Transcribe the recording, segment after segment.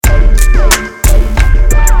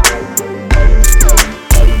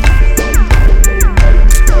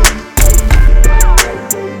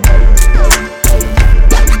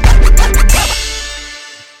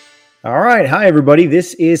right. Hi, everybody.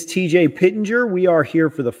 This is TJ Pittenger. We are here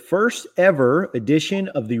for the first ever edition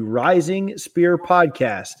of the Rising Spear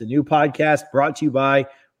podcast, a new podcast brought to you by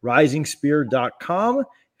risingspear.com. If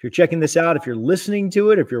you're checking this out, if you're listening to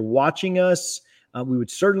it, if you're watching us, we would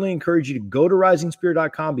certainly encourage you to go to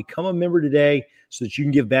risingspear.com, become a member today so that you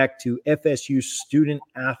can give back to FSU student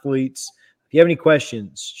athletes. If you have any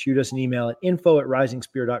questions, shoot us an email at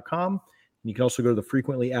info@risingspear.com. And you can also go to the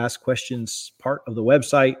frequently asked questions part of the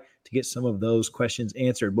website to get some of those questions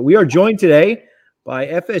answered. But we are joined today by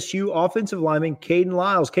FSU offensive lineman Kayden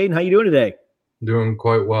Lyles. Kayden, how you doing today? Doing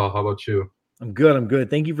quite well. How about you? I'm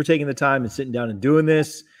good. Thank you for taking the time and sitting down and doing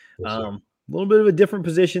this. A little bit of a different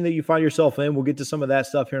position that you find yourself in. We'll get to some of that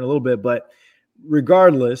stuff here in a little bit. But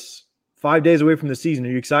regardless, 5 days away from the season.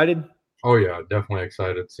 Are you excited? Oh, yeah, definitely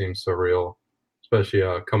excited. It seems surreal, especially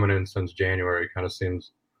coming in since January. Kind of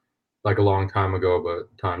seems like a long time ago,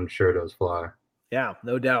 but time sure does fly. Yeah,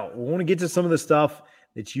 no doubt. We want to get to some of the stuff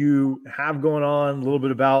that you have going on, a little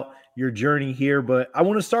bit about your journey here, but I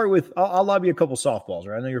want to start with, I'll lob you a couple softballs,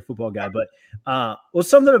 right? I know you're a football guy, but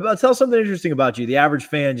tell something interesting about you. The average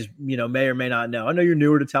fan just, may or may not know. I know you're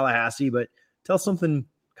newer to Tallahassee, but tell something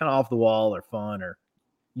kind of off the wall or fun, or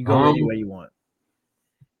you go any way you want.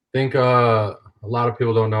 I think a lot of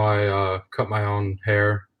people don't know I cut my own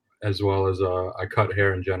hair as well as I cut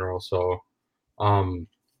hair in general. So,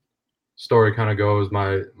 story kind of goes,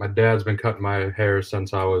 my dad's been cutting my hair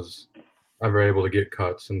since I was ever able to get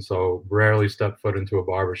cuts, and so rarely stepped foot into a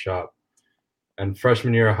barbershop. And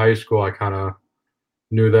freshman year of high school, I kind of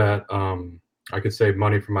knew that I could save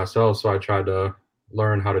money for myself, so I tried to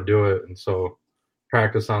learn how to do it, and so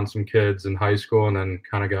practice on some kids in high school, and then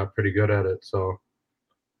kind of got pretty good at it. So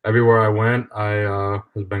everywhere I went, I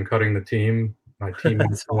has been cutting my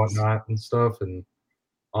teammates and whatnot and stuff, and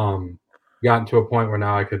gotten to a point where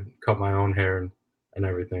now I could cut my own hair and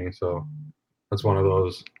everything. So that's one of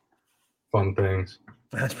those fun things.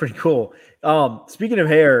 That's pretty cool. Speaking of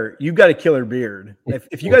hair, you've got a killer beard.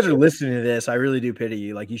 If you guys are listening to this, I really do pity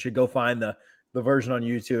you. Like, you should go find the version on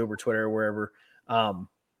YouTube or Twitter or wherever. Who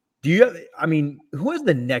has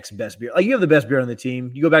the next best beard? Like, you have the best beard on the team.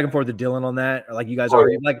 You go back and forth with Dylan on that, or like you guys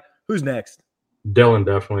already like, who's next? Dylan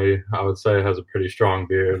definitely, I would say, has a pretty strong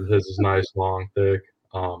beard. His is nice, long, thick.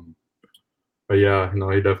 But yeah, he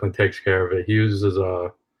definitely takes care of it. He uses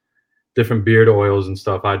different beard oils and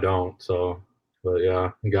stuff. I don't. So, but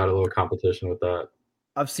yeah, he got a little competition with that.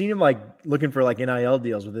 I've seen him like looking for like NIL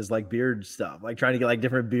deals with his like beard stuff, like trying to get like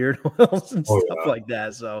different beard oils and stuff like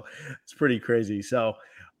that. So it's pretty crazy. So,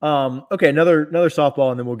 okay, another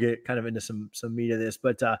softball, and then we'll get kind of into some meat of this.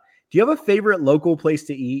 But do you have a favorite local place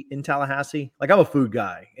to eat in Tallahassee? Like, I'm a food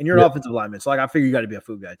guy, and you're an offensive lineman, so like I figure you got to be a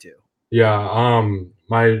food guy too. Yeah.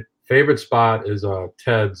 My favorite spot is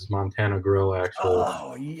Ted's Montana Grill, actually.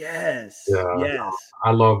 Oh, yes. Yeah. Yes.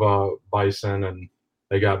 I love bison, and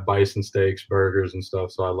they got bison steaks, burgers, and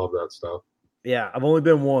stuff, so I love that stuff. Yeah, I've only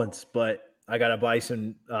been once, but I got a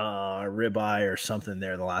bison ribeye or something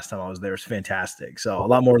there the last time I was there. It's fantastic. So a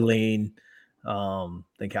lot more lean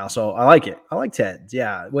than cow. So I like it. I like Ted's.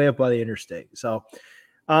 Yeah, way up by the interstate. So,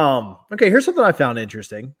 okay, here's something I found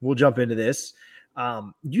interesting. We'll jump into this.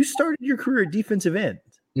 You started your career at defensive end.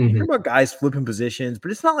 You hear about guys flipping positions, but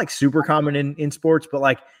it's not like super common in sports. But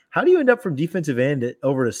like, how do you end up from defensive end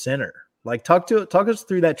over to center? Like, talk us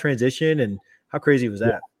through that transition, and how crazy was that?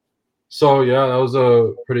 Yeah. So yeah, that was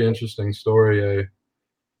a pretty interesting story.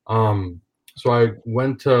 So I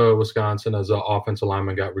went to Wisconsin as an offensive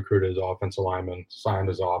lineman, got recruited as an offensive lineman, signed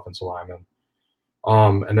as an offensive lineman,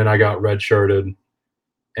 and then I got redshirted,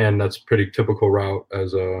 and that's a pretty typical route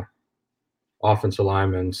as a offensive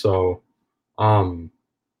lineman. So,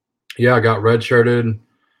 yeah, I got redshirted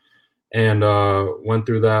and went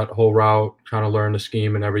through that whole route, trying to learn the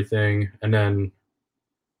scheme and everything. And then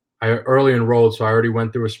I early enrolled, so I already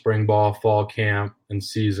went through a spring ball, fall camp, and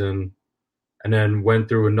season, and then went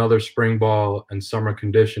through another spring ball and summer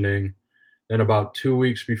conditioning. Then about 2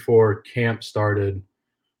 weeks before camp started,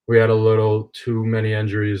 we had a little too many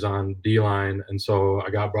injuries on D-line, and so I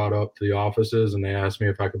got brought up to the offices, and they asked me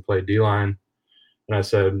if I could play D-line. And I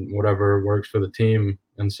said, whatever works for the team.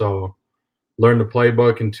 And so learned the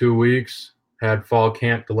playbook in 2 weeks, had fall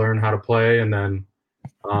camp to learn how to play, and then,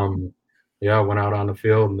 went out on the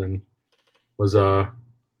field and then was a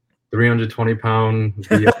 320-pound.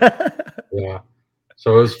 Yeah.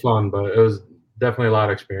 So it was fun, but it was definitely a lot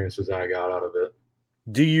of experiences that I got out of it.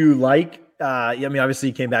 Do you like obviously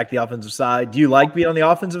you came back to the offensive side. Do you like being on the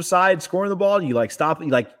offensive side, scoring the ball? Do you like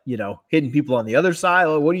stopping, hitting people on the other side?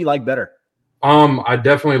 What do you like better? I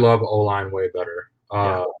definitely love O-line way better.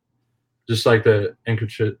 Just like the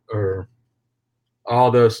intricate or all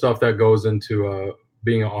the stuff that goes into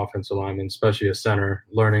being an offensive lineman, especially a center,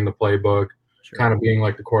 learning the playbook, kind of being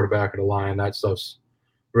like the quarterback of the line. That stuff's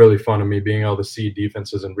really fun to me, being able to see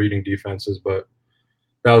defenses and reading defenses. But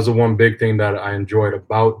that was the one big thing that I enjoyed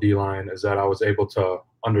about D-line, is that I was able to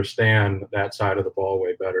understand that side of the ball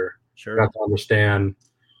way better. Got to understand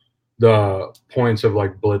the points of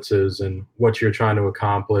like blitzes and what you're trying to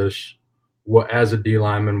accomplish, what as a D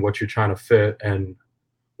lineman, what you're trying to fit and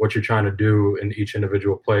what you're trying to do in each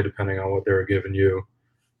individual play, depending on what they're giving you.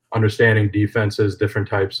 Understanding defenses, different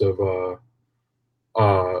types of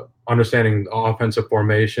understanding offensive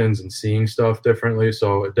formations and seeing stuff differently.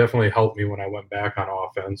 So it definitely helped me when I went back on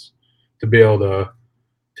offense to be able to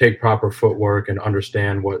take proper footwork and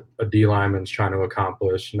understand what a D lineman's trying to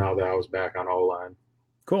accomplish now that I was back on O-line.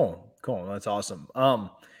 Cool. That's awesome.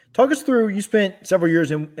 Talk us through, you spent several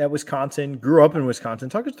years at Wisconsin, grew up in Wisconsin.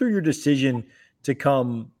 Talk us through your decision to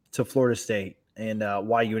come to Florida State and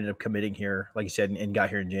why you ended up committing here, like you said, and got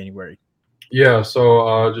here in January. Yeah,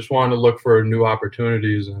 so just wanted to look for new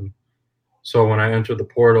opportunities. And so when I entered the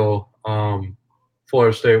portal,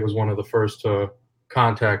 Florida State was one of the first to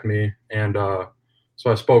contact me. And so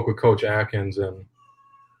I spoke with Coach Atkins, and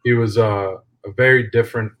he was a very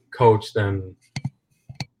different coach than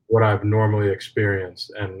what I've normally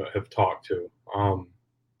experienced and have talked to.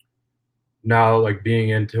 Now, like being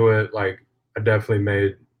into it, like I definitely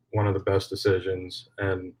made one of the best decisions,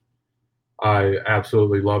 and I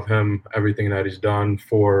absolutely love him, everything that he's done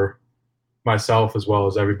for myself as well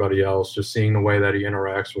as everybody else. Just seeing the way that he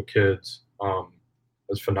interacts with kids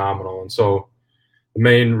is phenomenal. And so the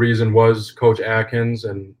main reason was Coach Atkins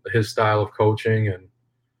and his style of coaching and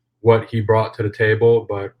what he brought to the table,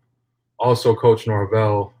 but also Coach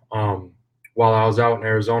Norvell. While I was out in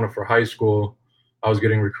Arizona for high school, I was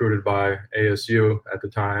getting recruited by ASU at the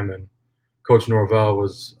time, and Coach Norvell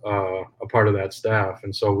was a part of that staff.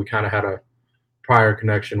 And so we kind of had a prior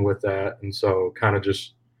connection with that. And so kind of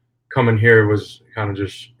just coming here was kind of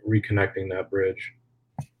just reconnecting that bridge.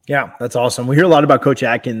 Yeah, that's awesome. We hear a lot about Coach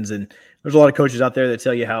Atkins, and there's a lot of coaches out there that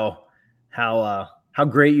tell you how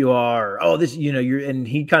great you are. Oh, this, and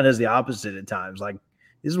he kind of does the opposite at times. Like,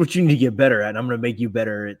 this is what you need to get better at. I'm going to make you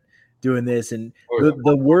better at doing this. And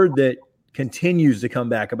the word that continues to come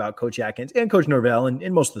back about Coach Atkins and Coach Norvell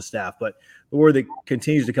and most of the staff, but the word that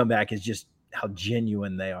continues to come back is just how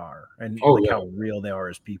genuine they are and how real they are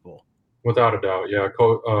as people. Without a doubt. Yeah.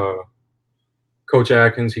 Coach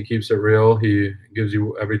Atkins, he keeps it real. He gives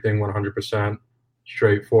you everything 100%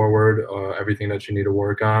 straightforward, everything that you need to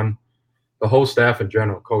work on. The whole staff in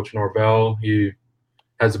general, Coach Norvell, he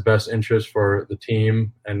has the best interest for the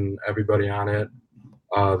team and everybody on it.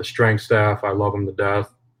 The strength staff, I love them to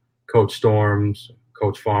death. Coach Storms,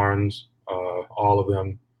 Coach Farnes, all of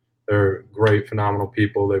them. They're great, phenomenal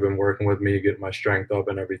people. They've been working with me, getting my strength up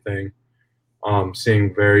and everything.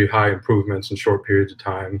 Seeing very high improvements in short periods of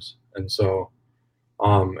times. And so,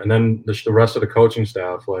 and then the rest of the coaching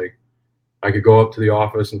staff, like I could go up to the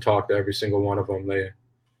office and talk to every single one of them. They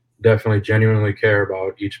definitely genuinely care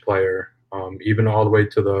about each player, even all the way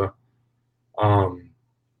to the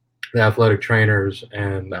athletic trainers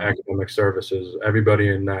and the academic services. Everybody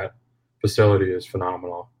in that facility is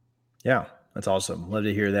phenomenal. Yeah, that's awesome. Love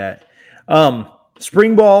to hear that.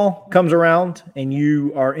 Spring ball comes around and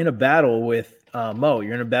you are in a battle with Mo.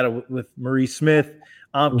 You're in a battle with Maurice Smith.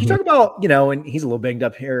 Can you talk about, and he's a little banged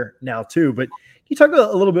up here now too, but can you talk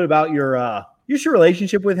a little bit about your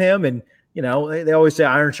relationship with him? And, they always say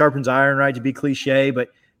iron sharpens iron, right? To be cliche, but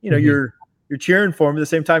you're cheering for him at the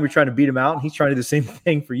same time. You're trying to beat him out, and he's trying to do the same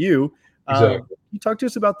thing for you. Exactly. Can you talk to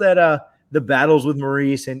us about that? The battles with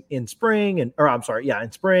Maurice in spring, in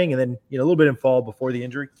spring, and then a little bit in fall before the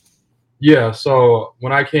injury. Yeah. So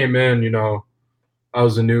when I came in, I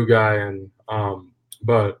was a new guy, and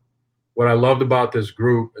but what I loved about this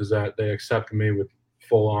group is that they accepted me with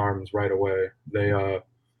full arms right away.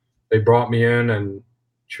 They brought me in and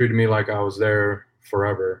treated me like I was there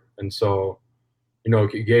forever, and so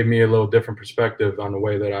it gave me a little different perspective on the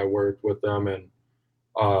way that I worked with them and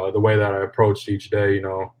the way that I approached each day.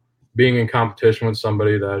 Being in competition with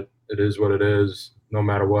somebody that it is what it is, no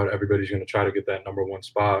matter what, everybody's going to try to get that number one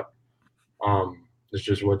spot. It's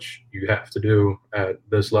just what you have to do at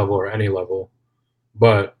this level or any level.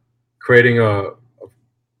 But creating a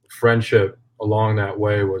friendship along that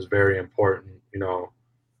way was very important.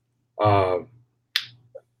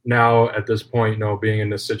 Now at this point, being in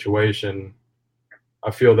this situation,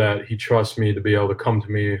 I feel that he trusts me to be able to come to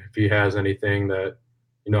me if he has anything that,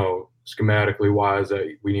 schematically wise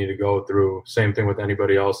that we need to go through. Same thing with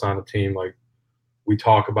anybody else on the team. Like, we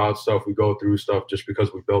talk about stuff, we go through stuff just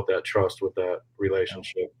because we built that trust with that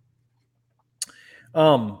relationship.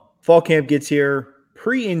 Fall camp gets here.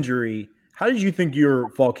 Pre-injury, how did you think your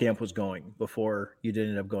fall camp was going before you did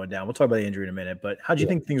end up going down? We'll talk about the injury in a minute, but how did you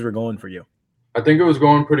think things were going for you? I think it was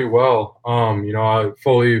going pretty well. I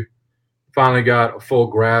finally got a full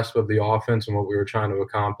grasp of the offense and what we were trying to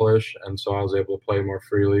accomplish, and so I was able to play more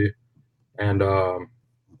freely. And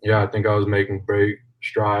I think I was making great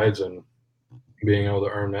strides and being able to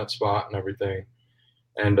earn that spot and everything,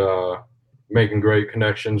 and making great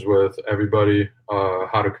connections with everybody,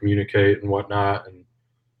 how to communicate and whatnot, and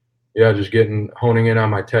just honing in on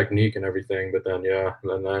my technique and everything. But then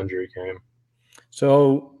the injury came.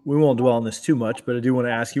 So we won't dwell on this too much, but I do want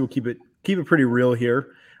to ask you. We'll keep it pretty real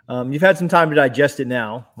here. You've had some time to digest it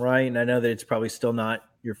now, right? And I know that it's probably still not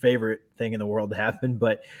your favorite thing in the world to happen,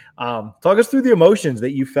 but talk us through the emotions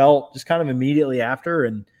that you felt just kind of immediately after,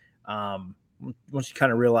 and once you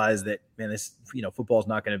kind of realize that, man, this football is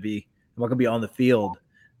not going to be on the field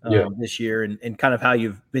this year, and kind of how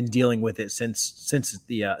you've been dealing with it since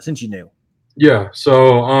you knew. Yeah.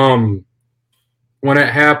 So when it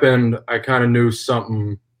happened, I kind of knew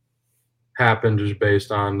something happened just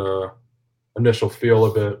based on the initial feel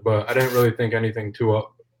of it, but I didn't really think anything too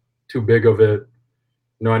big of it.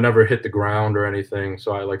 I never hit the ground or anything,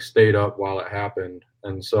 so I stayed up while it happened.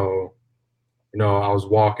 And so, I was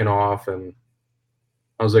walking off and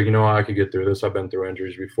I was like, I could get through this. I've been through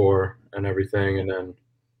injuries before and everything. And then,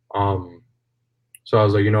 so I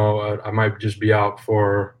was like, I might just be out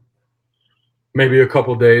for maybe a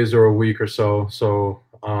couple days or a week or so. So,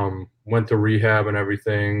 went to rehab and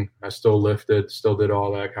everything. I still lifted, still did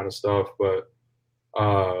all that kind of stuff. But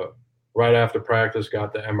right after practice,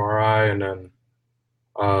 got the MRI, and then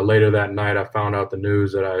later that night, I found out the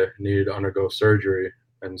news that I needed to undergo surgery.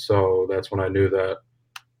 And so that's when I knew that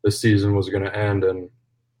the season was going to end. And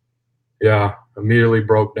immediately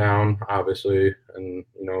broke down, obviously, and,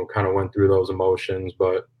 kind of went through those emotions.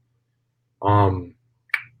 But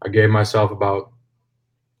I gave myself about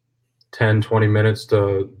 10, 20 minutes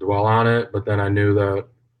to dwell on it. But then I knew that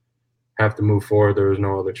I have to move forward. There was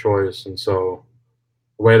no other choice. And so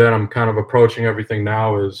the way that I'm kind of approaching everything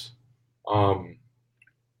now is trying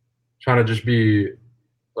to just be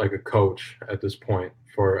like a coach at this point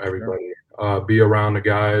for everybody. Sure. Be around the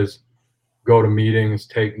guys, go to meetings,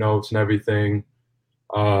 take notes and everything.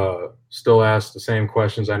 Still ask the same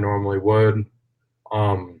questions I normally would.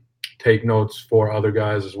 Take notes for other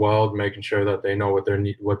guys as well, making sure that they know what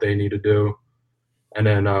they need to do. And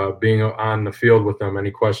then being on the field with them, any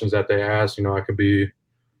questions that they ask, I could be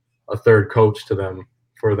a third coach to them,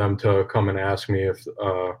 for them to come and ask me if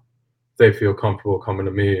they feel comfortable coming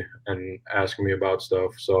to me and asking me about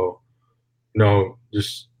stuff. So,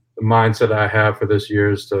 just the mindset that I have for this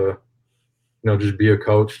year is to, just be a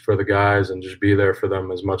coach for the guys and just be there for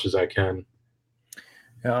them as much as I can.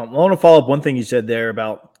 I want to follow up one thing you said there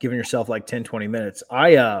about giving yourself 10, 20 minutes.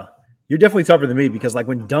 You're definitely tougher than me, because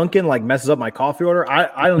when Duncan messes up my coffee order,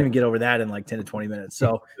 I don't even get over that in 10 to 20 minutes.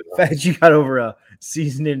 So the fact that you got over a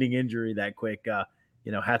season-ending injury that quick,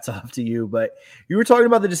 hats off to you. But you were talking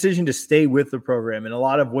about the decision to stay with the program and a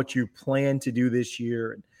lot of what you plan to do this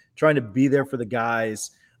year and trying to be there for the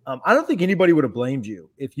guys. I don't think anybody would have blamed you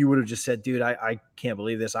if you would have just said, dude, I can't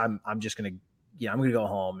believe this. I'm just going to, I'm going to go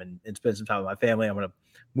home and spend some time with my family. I'm going to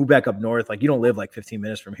move back up north. You don't live 15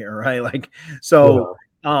 minutes from here, right?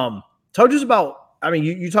 Talk to us about,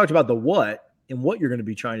 you talked about the what and what you're going to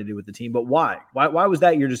be trying to do with the team, but why? Why was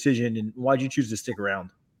that your decision, and why did you choose to stick around?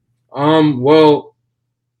 Well,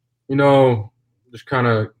 just kind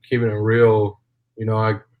of keeping it real,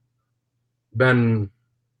 I've been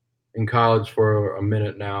in college for a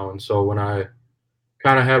minute now. And so when I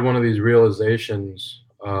kind of had one of these realizations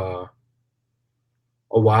a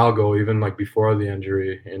while ago, even before the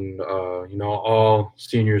injury, and, all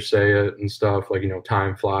seniors say it and stuff,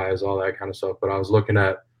 time flies, all that kind of stuff. But I was looking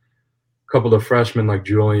at a couple of freshmen like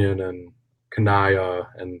Julian and Kanaya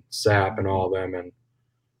and Sapp and all of them. And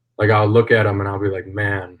I'll look at them and I'll be like,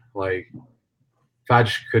 man, if I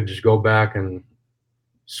could just go back and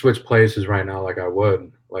switch places right now, I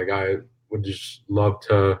would. I would just love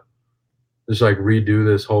to just redo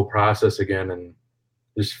this whole process again and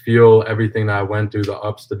just feel everything that I went through, the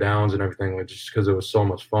ups, the downs, and everything, just because it was so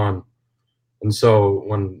much fun. And so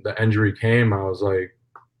when the injury came, I was like,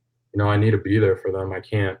 I need to be there for them. I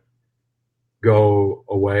can't go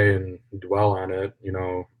away and dwell on it.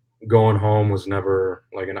 Going home was never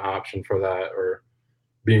an option for that, or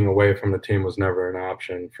being away from the team was never an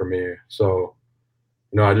option for me. So,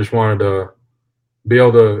 I just wanted to be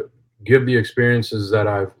able to give the experiences that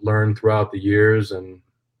I've learned throughout the years and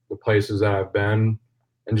the places that I've been,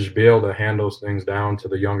 and just be able to hand those things down to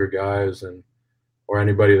the younger guys or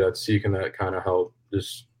anybody that's seeking that kind of help.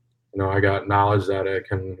 just, I got knowledge that I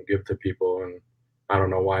can give to people, and I don't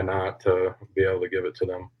know why not to be able to give it to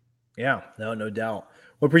them. Yeah, no doubt.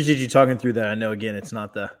 Well, appreciate you talking through that. I know, again, it's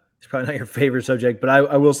probably not your favorite subject, but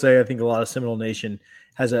I will say I think a lot of Seminole Nation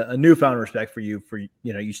has a newfound respect for you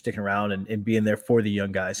you sticking around and being there for the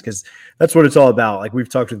young guys, because that's what it's all about. Like, we've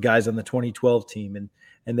talked with guys on the 2012 team,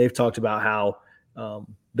 and they've talked about how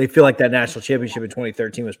they feel like that national championship in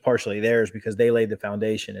 2013 was partially theirs because they laid the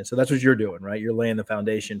foundation. And so that's what you're doing, right? You're laying the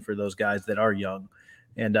foundation for those guys that are young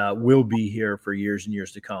and will be here for years and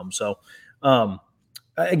years to come. So,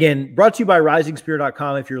 again, brought to you by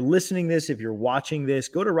risingspear.com. If you're listening this, if you're watching this,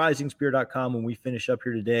 go to risingspear.com when we finish up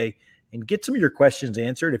here today and get some of your questions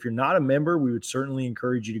answered. If you're not a member, we would certainly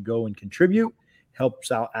encourage you to go and contribute.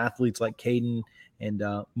 Helps out athletes like Kayden and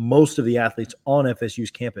most of the athletes on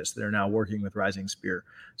FSU's campus that are now working with Rising Spear.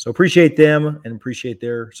 So appreciate them and appreciate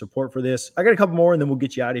their support for this. I got a couple more and then we'll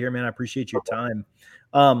get you out of here, man. I appreciate your time.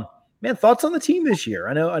 Man, thoughts on the team this year?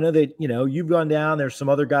 I know that, you've gone down. There's some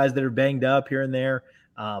other guys that are banged up here and there.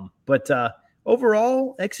 But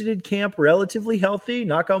overall, exited camp relatively healthy,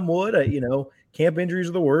 knock on wood. Camp injuries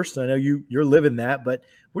are the worst. I know you're living that, but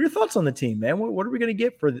what are your thoughts on the team, man? What are we going to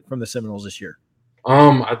get from the Seminoles this year?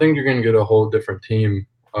 I think you're going to get a whole different team.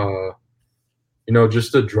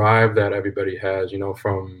 Just the drive that everybody has,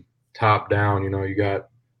 from top down. You got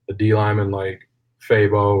the D linemen like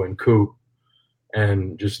Fabo and Coop,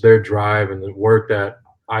 and just their drive and the work that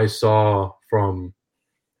I saw from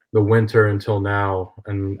the winter until now,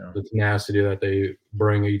 and the tenacity that they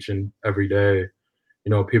bring each and every day.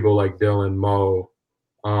 People like Dylan, Mo,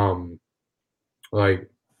 like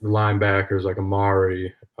the linebackers like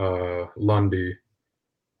Amari, Lundy,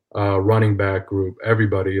 running back group,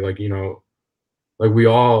 everybody, like we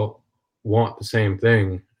all want the same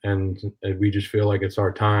thing, and we just feel like it's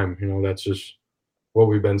our time. That's just what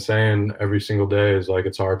we've been saying every single day is like,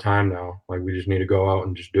 it's our time now. Like, we just need to go out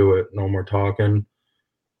and just do it. No more talking,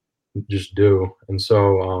 just do. And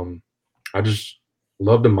so I just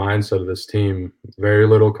love the mindset of this team. Very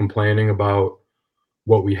little complaining about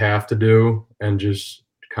what we have to do and just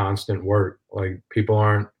constant work. Like, people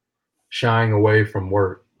aren't shying away from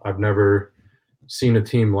work. I've never seen a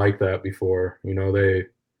team like that before. They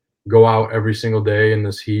go out every single day in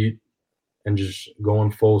this heat and just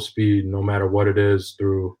going full speed, no matter what it is,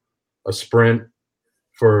 through a sprint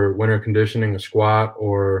for winter conditioning, a squat,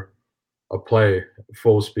 or a play,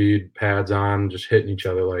 full speed, pads on, just hitting each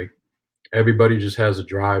other. Like, everybody just has a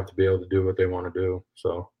drive to be able to do what they want to do.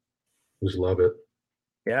 So just love it.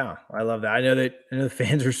 Yeah, I love that. I know the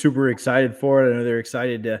fans are super excited for it. I know they're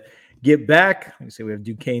excited to get back. Like I say, we have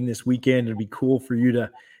Duquesne this weekend. It'd be cool for you to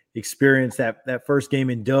experience that first game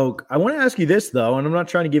in Doak. I want to ask you this, though, and I'm not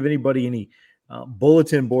trying to give anybody any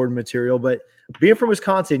bulletin board material, but being from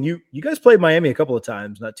Wisconsin, you guys played Miami a couple of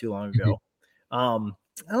times not too long ago.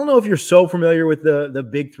 I don't know if you're so familiar with the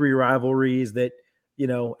big three rivalries that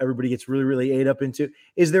everybody gets really, really ate up into.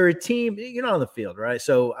 Is there a team, you're not on the field, right?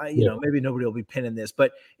 So maybe nobody will be pinning this,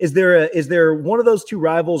 but is there one of those two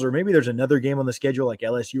rivals, or maybe there's another game on the schedule like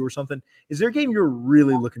LSU or something? Is there a game you're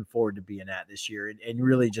really looking forward to being at this year and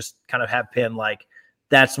really just kind of have pinned like,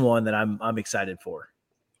 that's one that I'm excited for?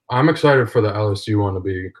 I'm excited for the LSU one, to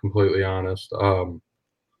be completely honest.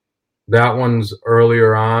 That one's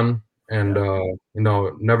earlier on. And,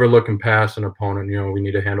 never looking past an opponent. We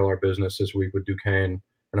need to handle our business this week with Duquesne.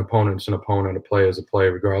 An opponent's an opponent, a play is a play,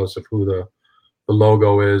 regardless of who the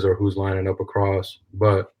logo is or who's lining up across.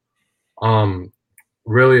 But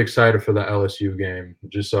really excited for the LSU game.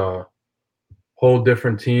 Just a whole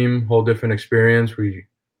different team, whole different experience.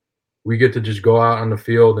 We get to just go out on the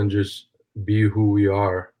field and just be who we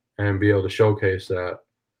are and be able to showcase that.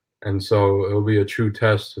 And so it'll be a true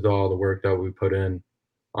test to all the work that we put in.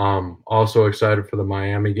 Also excited for the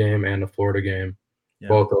Miami game and the Florida game. Yeah.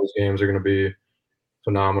 Both those games are going to be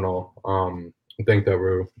phenomenal. I think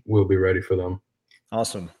that we'll be ready for them.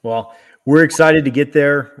 Awesome. Well, we're excited to get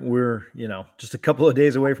there. We're, just a couple of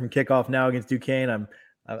days away from kickoff now against Duquesne.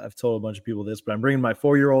 I've told a bunch of people this, but I'm bringing my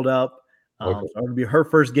 4-year-old up. Okay. So it'll be her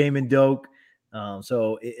first game in Doak.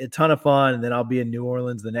 So a ton of fun. And then I'll be in New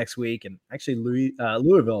Orleans the next week, and actually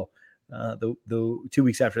Louisville the 2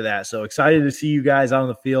 weeks after that. So excited to see you guys out on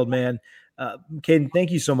the field, man. Kayden,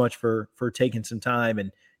 thank you so much for taking some time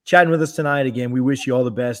and chatting with us tonight. Again, we wish you all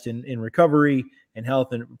the best in recovery and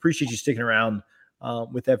health, and appreciate you sticking around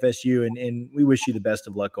with FSU, and we wish you the best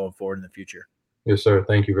of luck going forward in the future. Yes, sir.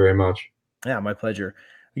 Thank you very much. Yeah, my pleasure.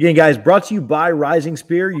 Again, guys, brought to you by Rising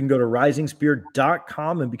Spear. You can go to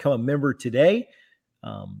risingspear.com and become a member today.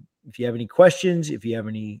 If you have any questions, if you have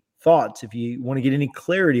any thoughts, if you want to get any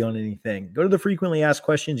clarity on anything, go to the frequently asked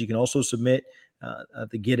questions. You can also submit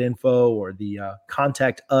the get info or the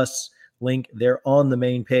contact us link there on the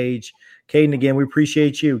main page. Kayden, again, we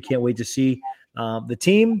appreciate you. Can't wait to see the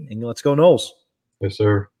team, and let's go Noles. Yes,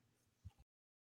 sir.